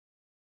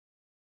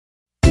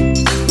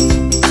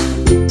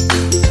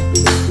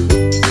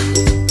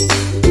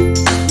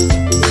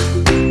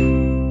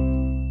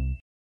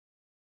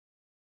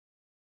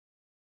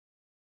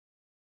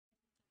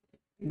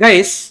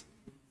Guys,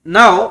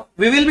 now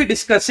we will be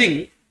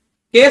discussing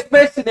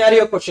case-based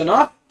scenario question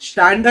of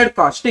standard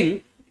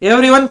costing.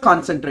 Everyone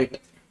concentrate.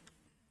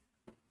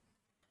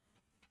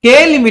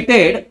 K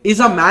Limited is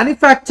a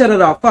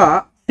manufacturer of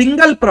a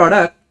single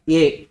product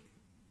A.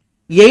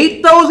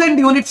 8,000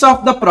 units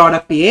of the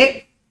product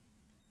A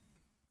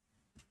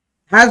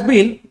has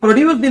been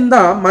produced in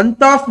the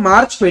month of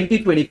March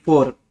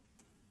 2024.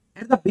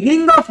 At the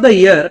beginning of the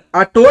year,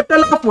 a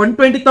total of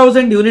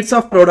 120,000 units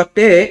of product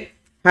A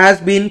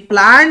has been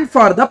planned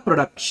for the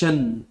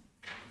production.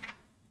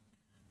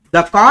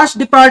 The cost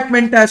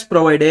department has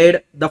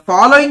provided the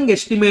following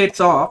estimates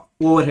of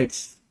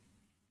overheads.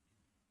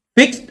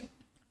 Fixed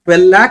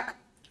 12 lakh,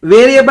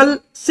 variable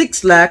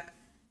 6 lakh,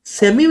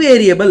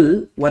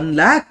 semi-variable 1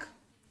 lakh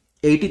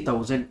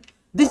 80,000.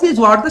 This is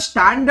what the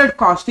standard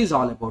cost is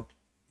all about.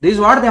 This is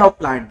what they have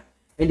planned.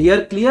 And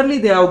here clearly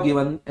they have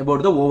given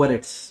about the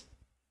overheads.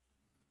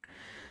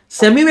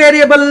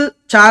 Semi-variable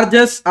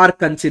charges are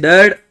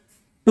considered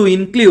to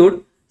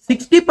include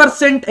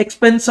 60%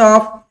 expense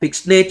of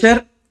fixed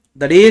nature,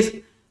 that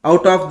is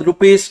out of the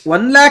rupees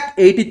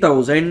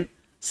 1,80,000,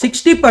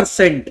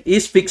 60%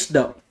 is fixed.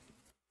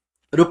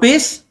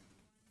 Rupees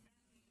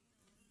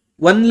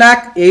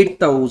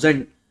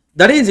 1,08,000,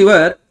 that is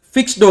your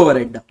fixed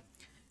overhead,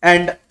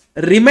 and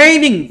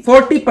remaining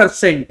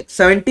 40%,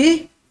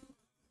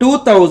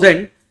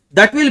 72,000,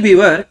 that will be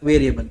your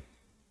variable.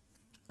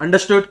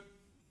 Understood?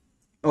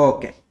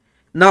 Okay.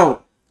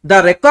 Now,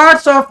 the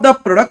records of the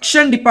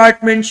production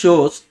department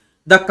shows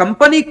the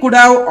company could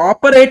have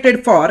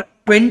operated for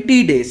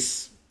 20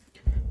 days.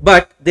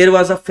 But there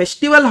was a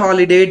festival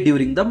holiday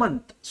during the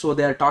month. So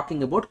they are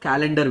talking about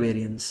calendar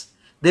variance.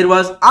 There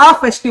was a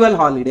festival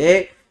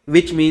holiday,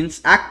 which means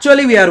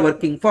actually we are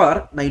working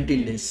for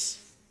 19 days.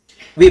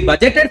 We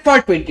budgeted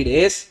for 20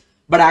 days,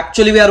 but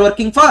actually we are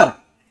working for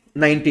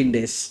 19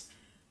 days.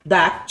 The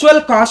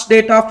actual cost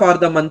data for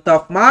the month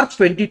of March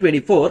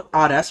 2024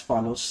 are as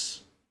follows.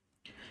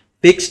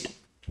 Fixed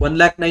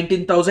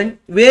 1,19,000,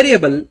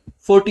 variable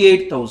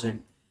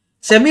 48,000.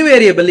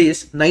 Semi-variable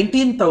is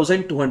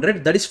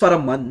 19,200, that is for a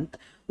month.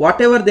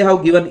 Whatever they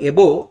have given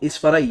above is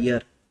for a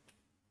year.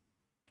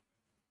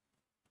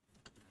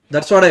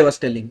 That's what I was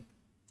telling.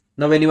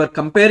 Now when you are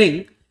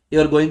comparing, you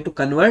are going to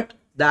convert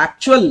the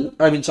actual,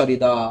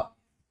 the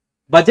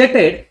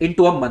budgeted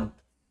into a month.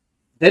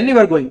 Then you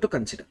are going to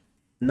consider.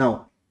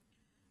 Now,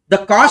 the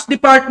cost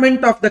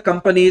department of the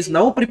company is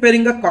now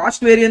preparing a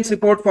cost variance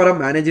report for a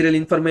managerial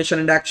information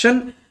and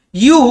action.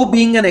 You,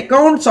 being an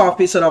accounts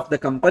officer of the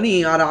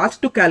company, are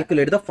asked to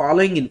calculate the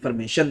following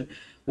information.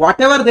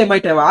 Whatever they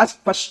might have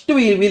asked, first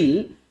we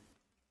will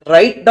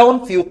write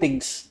down few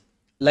things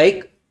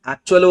like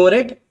actual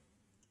overhead,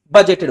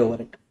 budgeted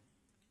overhead.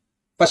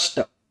 First,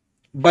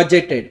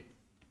 budgeted.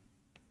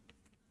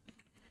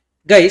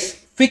 Guys,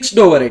 fixed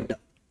overhead.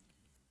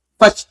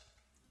 First,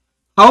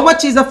 how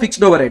much is the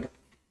fixed overhead?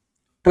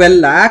 12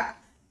 lakh,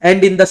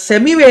 and in the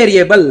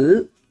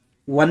semi-variable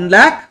 1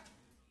 lakh,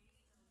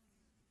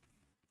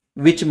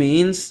 which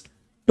means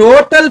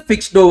total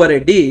fixed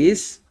overhead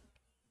is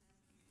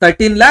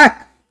 13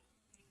 lakh.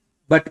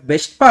 But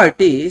best part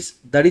is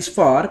that is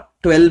for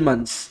 12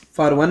 months.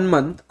 For 1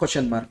 month,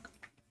 question mark.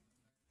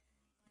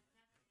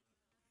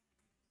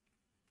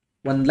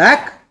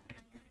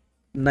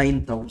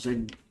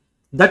 1,09,000.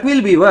 That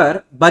will be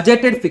your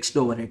budgeted fixed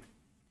overhead.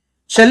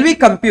 Shall we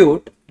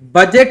compute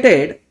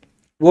budgeted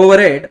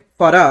overhead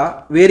for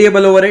a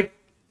variable overhead?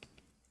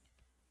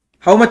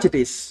 How much it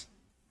is?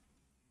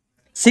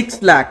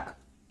 6 lakh.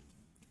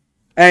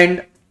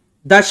 And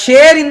the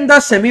share in the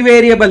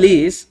semi-variable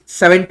is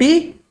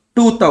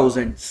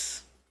 72,000.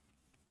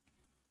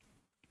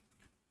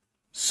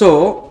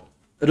 So,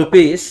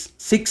 rupees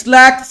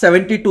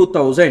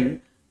 6,72,000,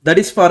 that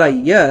is for a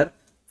year.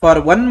 For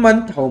 1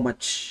 month, how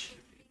much?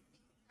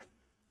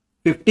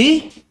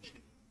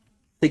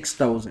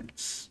 56,000.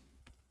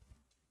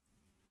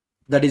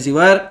 That is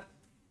your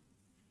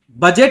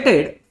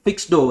budgeted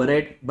fixed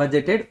overhead,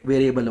 budgeted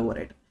variable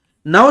overhead.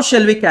 Now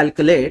shall we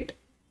calculate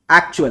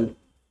actual?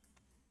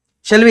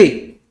 Shall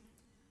we?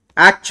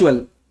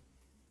 Actual.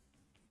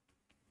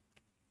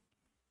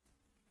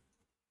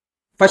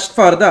 First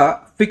for the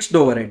fixed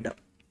overhead.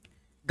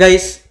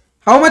 Guys,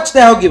 how much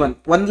they have given?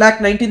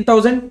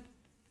 1,19,000?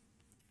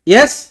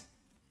 Yes.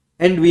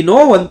 And we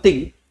know one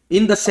thing.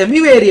 In the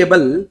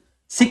semi-variable,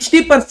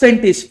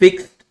 60% is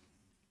fixed,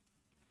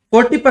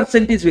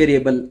 40% is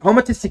variable. How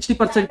much is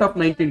 60% of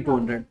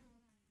 19,200?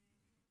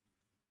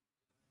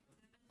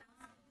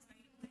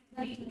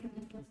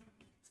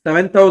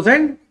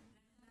 7,000,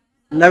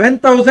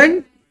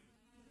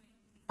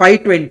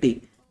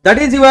 11,520.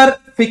 That is your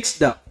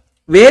fixed.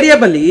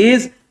 Variable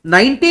is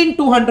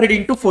 19,200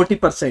 into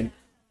 40%.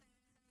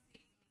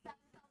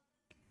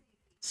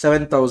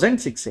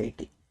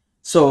 7,680.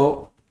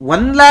 So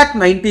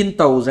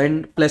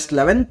 1,19,000 plus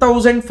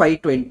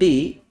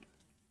 11,520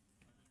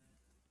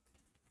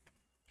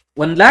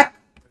 1 lakh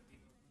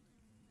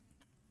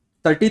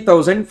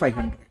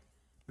 30,500.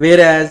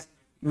 Whereas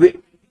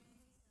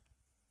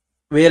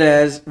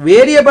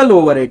variable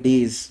overhead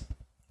is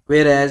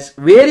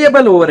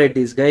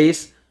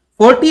guys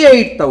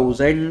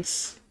 48,000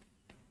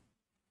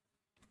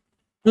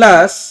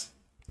 plus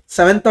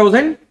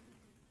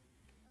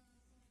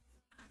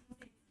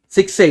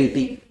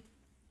 7,680.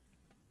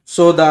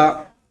 So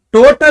the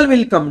total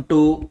will come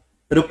to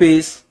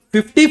rupees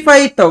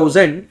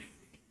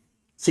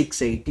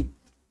 55,680.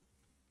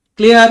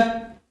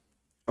 Clear?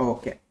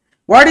 Okay.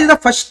 What is the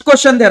first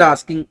question they are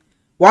asking?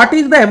 What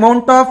is the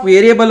amount of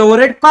variable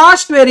overhead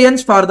cost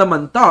variance for the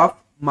month of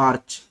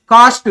March?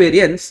 Cost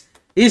variance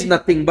is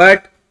nothing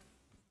but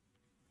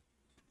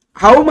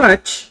how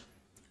much?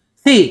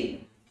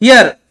 See,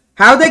 here,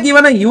 have they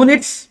given a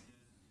units?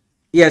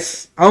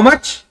 Yes. How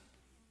much?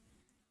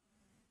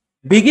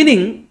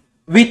 Beginning,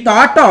 we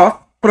thought of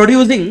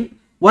producing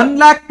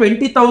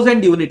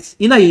 1,20,000 units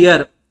in a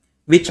year,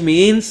 which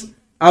means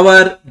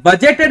our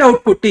budgeted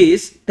output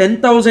is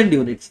 10,000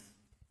 units.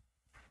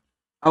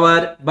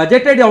 Our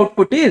budgeted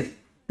output is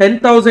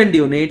 10,000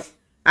 units.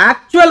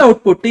 Actual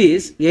output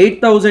is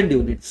 8,000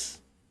 units.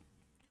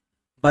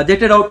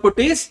 Budgeted output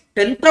is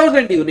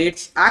 10,000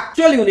 units.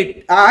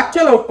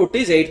 Actual output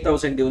is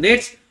 8,000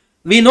 units.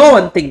 We know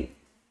one thing.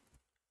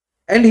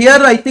 And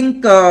here I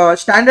think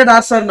standard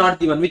hours are not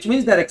given, which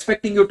means they are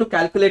expecting you to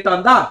calculate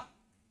on the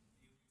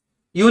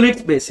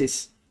units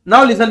basis.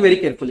 Now listen very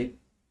carefully.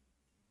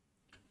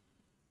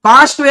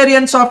 Cost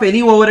variance of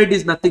any overhead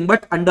is nothing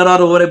but under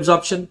or over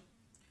absorption.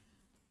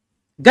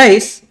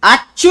 Guys,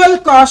 actual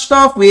cost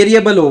of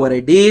variable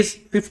overhead is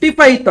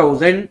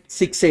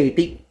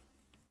 55,680.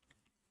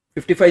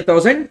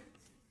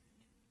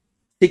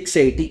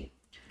 55,680.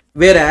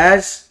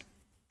 Whereas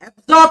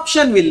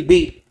absorption will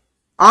be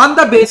on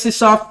the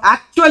basis of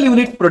actual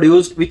unit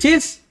produced, which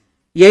is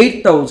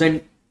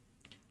 8,000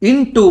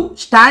 into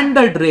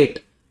standard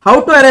rate.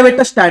 How to arrive at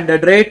a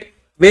standard rate?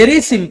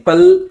 Very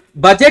simple.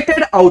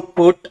 Budgeted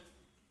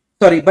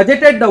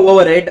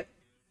overhead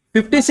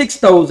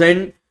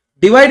 56,000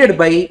 divided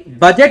by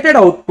budgeted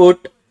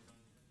output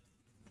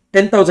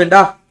 10,000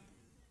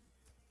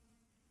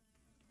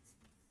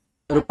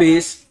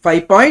 rupees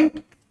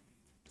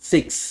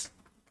 5.6.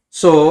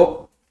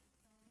 So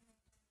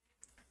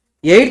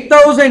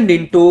 8,000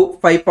 into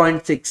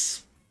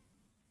 5.6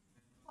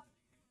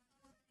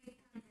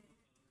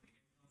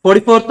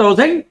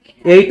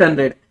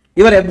 44,800.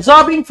 You are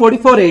absorbing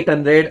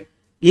 44,800,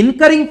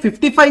 incurring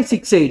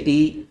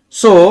 55,680.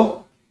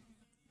 So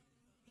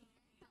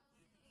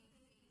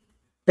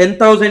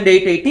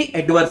 10,880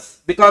 adverse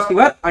because you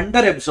are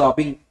under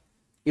absorbing.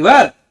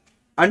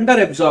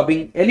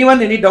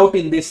 Anyone, any doubt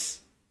in this?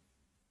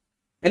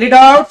 Any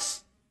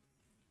doubts?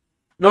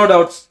 No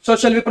doubts. So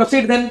shall we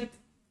proceed then?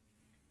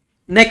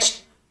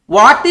 Next,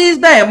 what is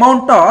the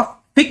amount of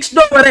fixed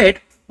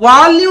overhead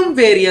volume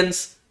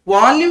variance?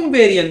 Volume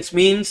variance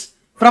means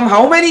from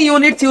how many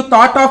units you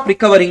thought of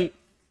recovering?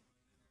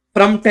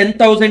 From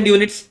 10,000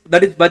 units,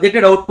 that is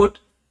budgeted output.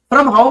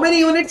 From how many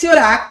units you are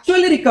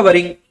actually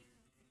recovering?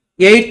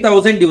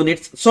 8,000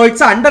 units. So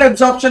it's under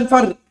absorption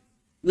for,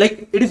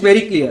 like, it is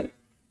very clear.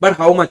 But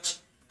how much?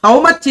 How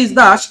much is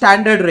the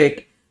standard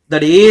rate?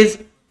 That is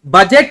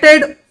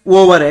budgeted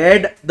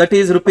overhead, that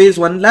is rupees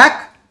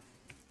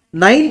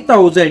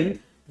 1,09,000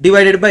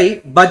 divided by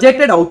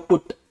budgeted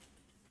output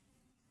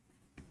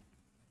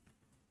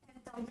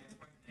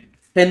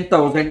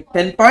 10,000.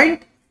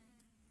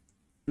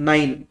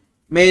 10.9.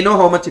 May I know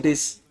how much it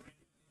is?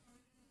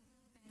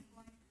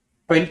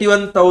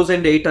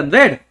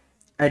 21,800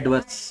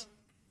 adverse.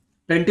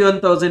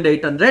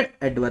 21,800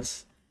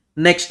 adverse.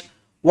 Next,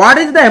 what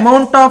is the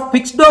amount of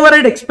fixed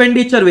overhead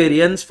expenditure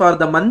variance for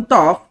the month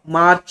of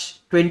March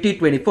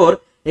 2024?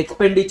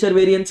 Expenditure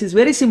variance is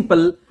very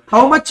simple.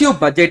 How much you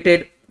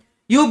budgeted?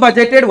 You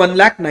budgeted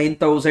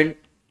 1,09,000.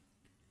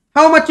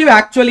 How much you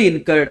actually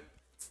incurred?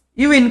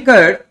 You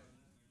incurred,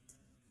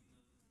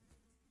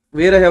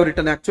 where I have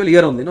written actually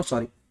here only, no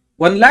sorry,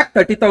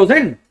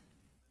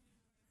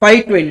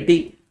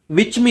 1,30,520,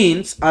 which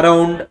means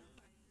around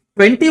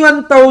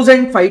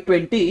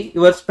 21,520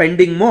 you are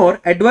spending more.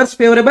 Adverse,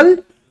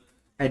 favorable?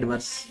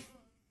 Adverse.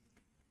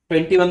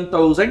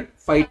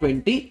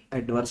 21,520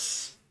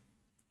 adverse.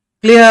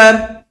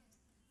 Clear?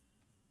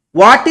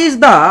 What is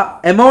the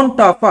amount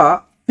of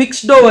a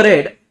fixed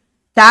overhead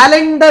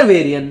calendar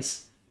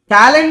variance?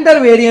 Calendar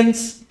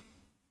variance,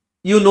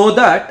 you know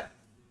that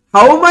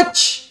how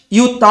much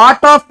you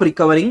thought of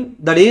recovering,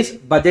 that is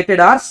budgeted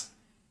hours,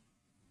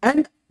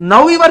 and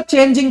now you are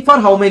changing for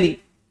how many.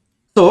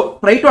 So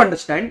try to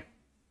understand.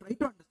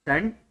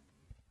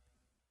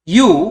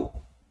 You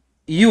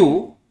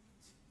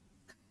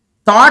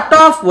thought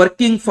of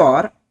working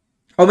for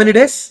how many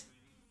days?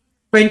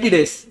 20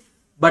 days.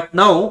 But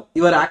now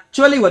you are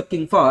actually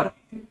working for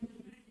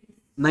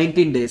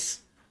 19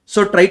 days.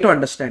 So try to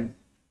understand.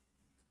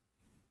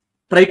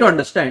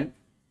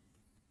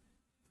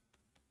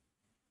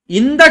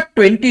 In the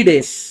 20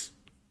 days,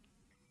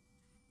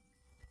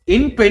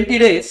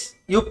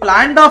 you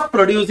planned of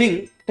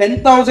producing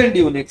 10,000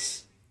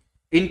 units.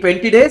 In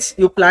 20 days,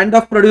 you planned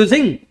of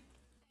producing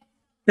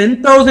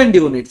 10,000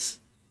 units.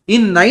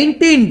 In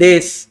 19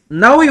 days,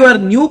 now your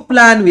new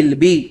plan will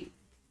be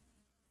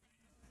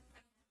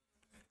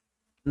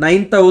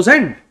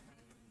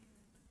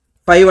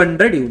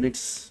 9,500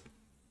 units.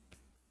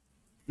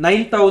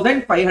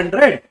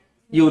 9,500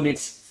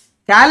 units.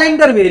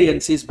 Calendar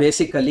variance is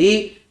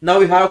basically, now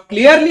we have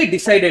clearly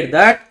decided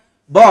that,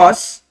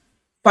 boss,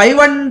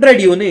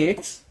 500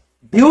 units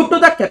due to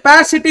the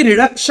capacity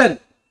reduction.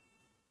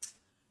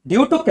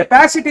 Due to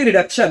capacity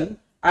reduction,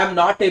 I am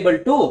not able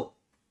to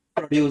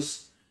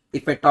produce.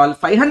 If at all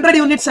 500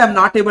 units I am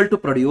not able to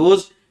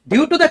produce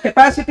due to the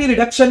capacity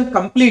reduction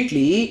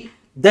completely,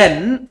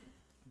 then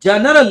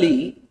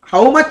generally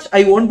how much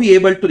I won't be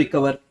able to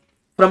recover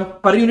from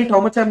per unit, how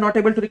much I am not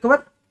able to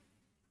recover?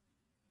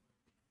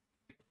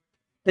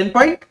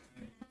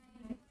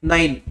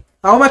 10.9.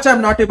 How much I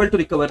am not able to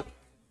recover?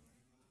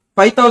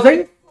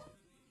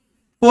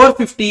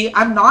 5,450.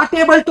 I am not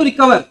able to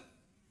recover.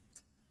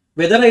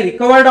 Whether I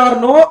recovered or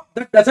no,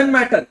 that doesn't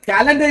matter.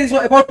 Calendar is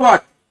about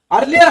what?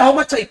 Earlier how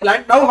much I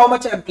planned, now how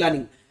much I am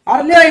planning.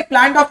 Earlier I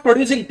planned of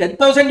producing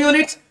 10,000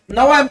 units,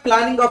 now I am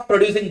planning of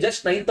producing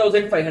just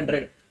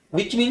 9,500.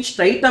 Which means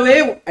straight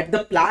away at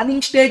the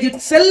planning stage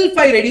itself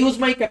I reduce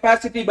my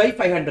capacity by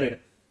 500.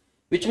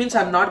 Which means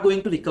I am not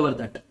going to recover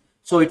that.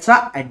 So it's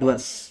a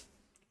adverse.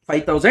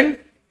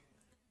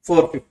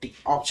 5,450.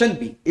 Option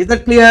B. Is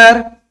that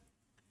clear?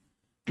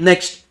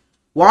 Next.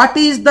 What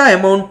is the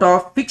amount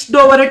of fixed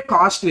overhead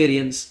cost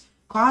variance?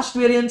 Cost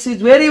variance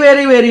is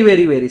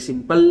very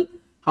simple.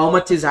 How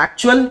much is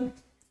actual?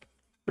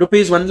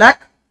 Rupees 1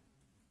 lakh,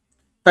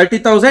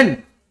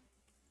 30,000,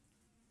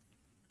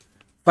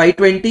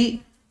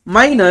 520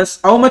 minus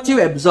how much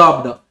you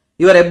absorbed.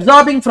 You are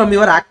absorbing from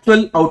your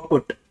actual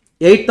output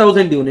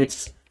 8,000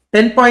 units,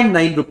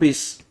 10.9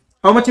 rupees.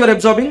 How much you are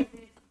absorbing?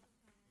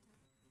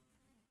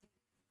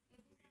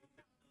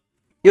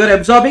 You are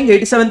absorbing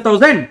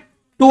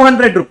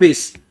 87,200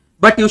 rupees.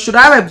 But you should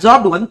have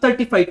absorbed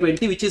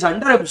 135.20, which is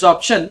under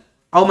absorption.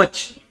 How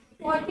much?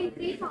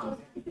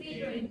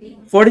 43,320.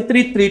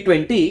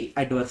 43,320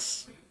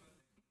 adverse.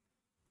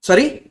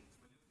 Sorry?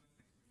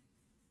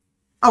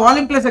 A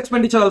volume plus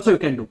expenditure also you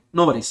can do.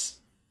 No worries.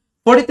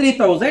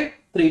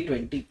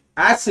 43,320.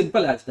 As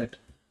simple as that.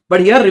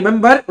 But here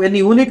remember, when the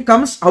unit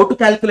comes, how to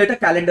calculate a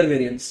calendar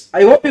variance.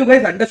 I hope you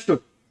guys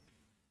understood.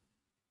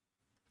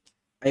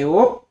 I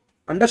hope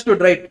understood,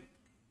 right?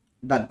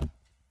 Done.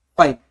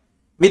 Fine.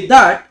 With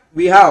that,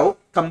 we have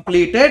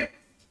completed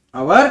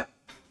our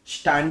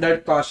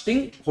standard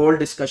costing whole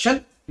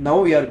discussion.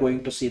 Now we are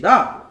going to see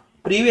the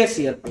previous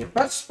year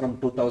papers from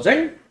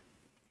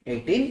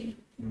 2018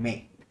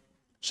 May.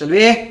 Shall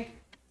we?